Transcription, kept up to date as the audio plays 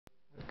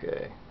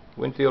Okay.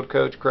 Winfield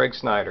coach Craig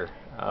Snyder.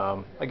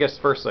 I guess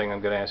the first thing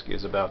I'm going to ask you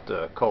is about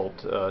Colt.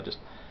 Just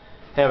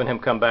having him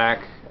come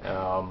back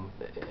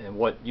and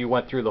what you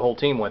went through, the whole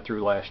team went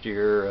through last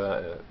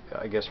year.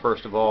 I guess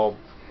first of all,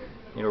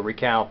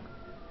 recount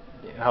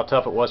how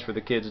tough it was for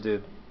the kids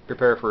to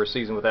prepare for a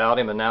season without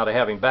him, and now to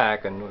have him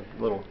back and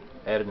a little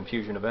added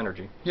infusion of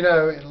energy.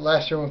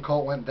 Last year when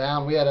Colt went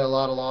down, we had a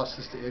lot of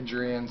losses to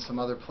injury and some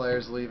other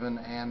players leaving,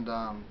 and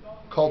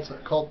Colt,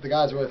 the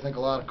guys really think a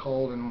lot of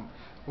Colt, and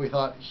we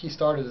thought he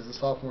started as a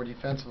sophomore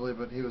defensively,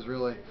 but he was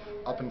really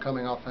up and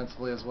coming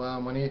offensively as well.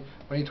 And when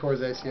he tore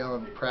his ACL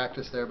in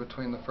practice there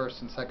between the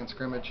first and second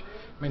scrimmage,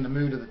 I mean, the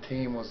mood of the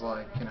team was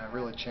like,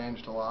 really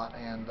changed a lot.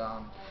 And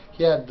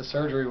he had the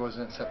surgery was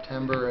in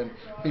September, and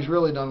he's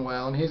really done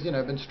well. And he's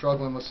been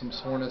struggling with some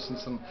soreness and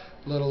some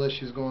little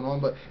issues going on,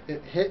 but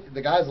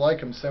the guys like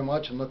him so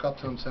much and look up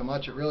to him so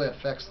much. It really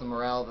affects the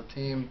morale of the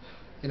team.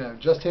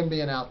 Just him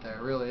being out there,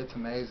 really, it's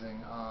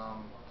amazing.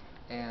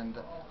 And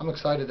I'm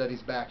excited that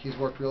he's back. He's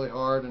worked really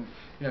hard, and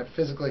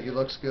physically he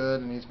looks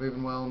good, and he's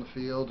moving well in the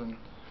field, and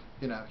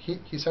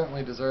he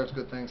certainly deserves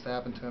good things to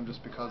happen to him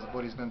just because of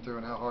what he's been through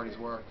and how hard he's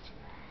worked.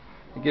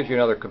 It gives you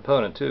another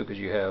component too, because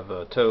you have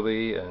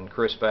Toby and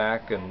Chris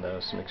back and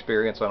some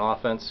experience on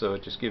offense, so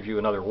it just gives you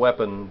another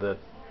weapon that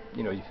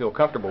you feel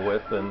comfortable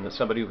with, and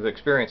somebody with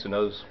experience who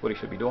knows what he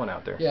should be doing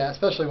out there. Yeah,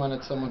 especially when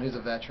it's someone who's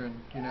a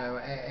veteran,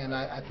 and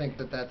I think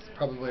that's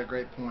probably a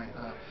great point.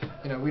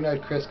 We know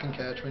Chris can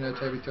catch, we know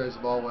Toby throws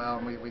the ball well,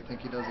 and we think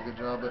he does a good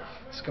job, but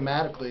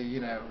schematically,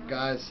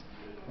 guys,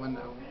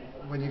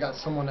 when you got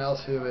someone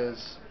else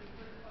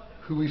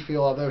who we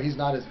feel, although he's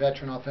not as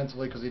veteran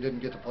offensively because he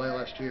didn't get to play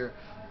last year,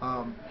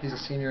 he's a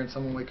senior and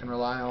someone we can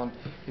rely on,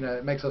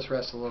 it makes us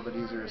rest a little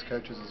bit easier as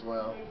coaches as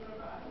well.